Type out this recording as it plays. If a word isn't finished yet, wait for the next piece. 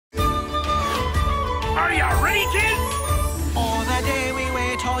Are you ready, kids? Oh, the day we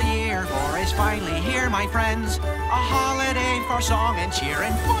wait all year for is finally here, my friends. A holiday for song and cheer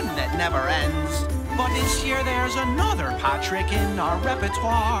and fun that never ends. But this year there's another Patrick in our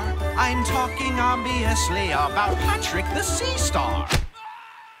repertoire. I'm talking obviously about Patrick the Sea Star.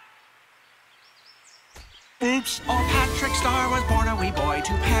 Oops. Oh, Patrick Star was born a wee boy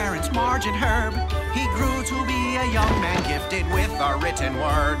to parents Marge and Herb. He grew to be a young man gifted with a written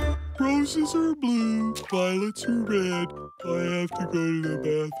word. Roses are blue, violets are red. I have to go to the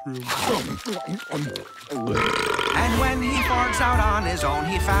bathroom. And when he forks out on his own,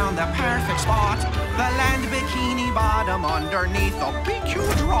 he found the perfect spot. The land bikini bottom underneath a big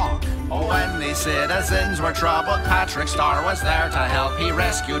huge rock. Oh, when the citizens were troubled, Patrick Star was there to help. He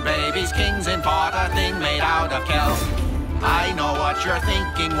rescued babies, kings, and fought a thing made out of kelp. I know what you're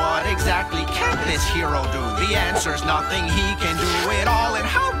thinking, what exactly can this hero do? The answer's nothing, he can do it all, and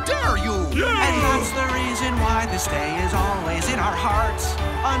how dare you? Yeah! And that's the reason why this day is always in our hearts.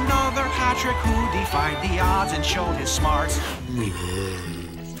 Another Patrick who defied the odds and showed his smarts.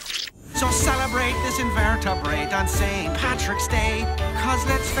 So celebrate this invertebrate on St. Patrick's Day, 'cause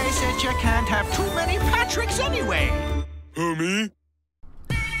let's face it, you can't have too many Patricks anyway. Me?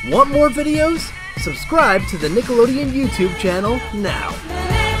 Want more videos? Subscribe to the Nickelodeon YouTube channel now.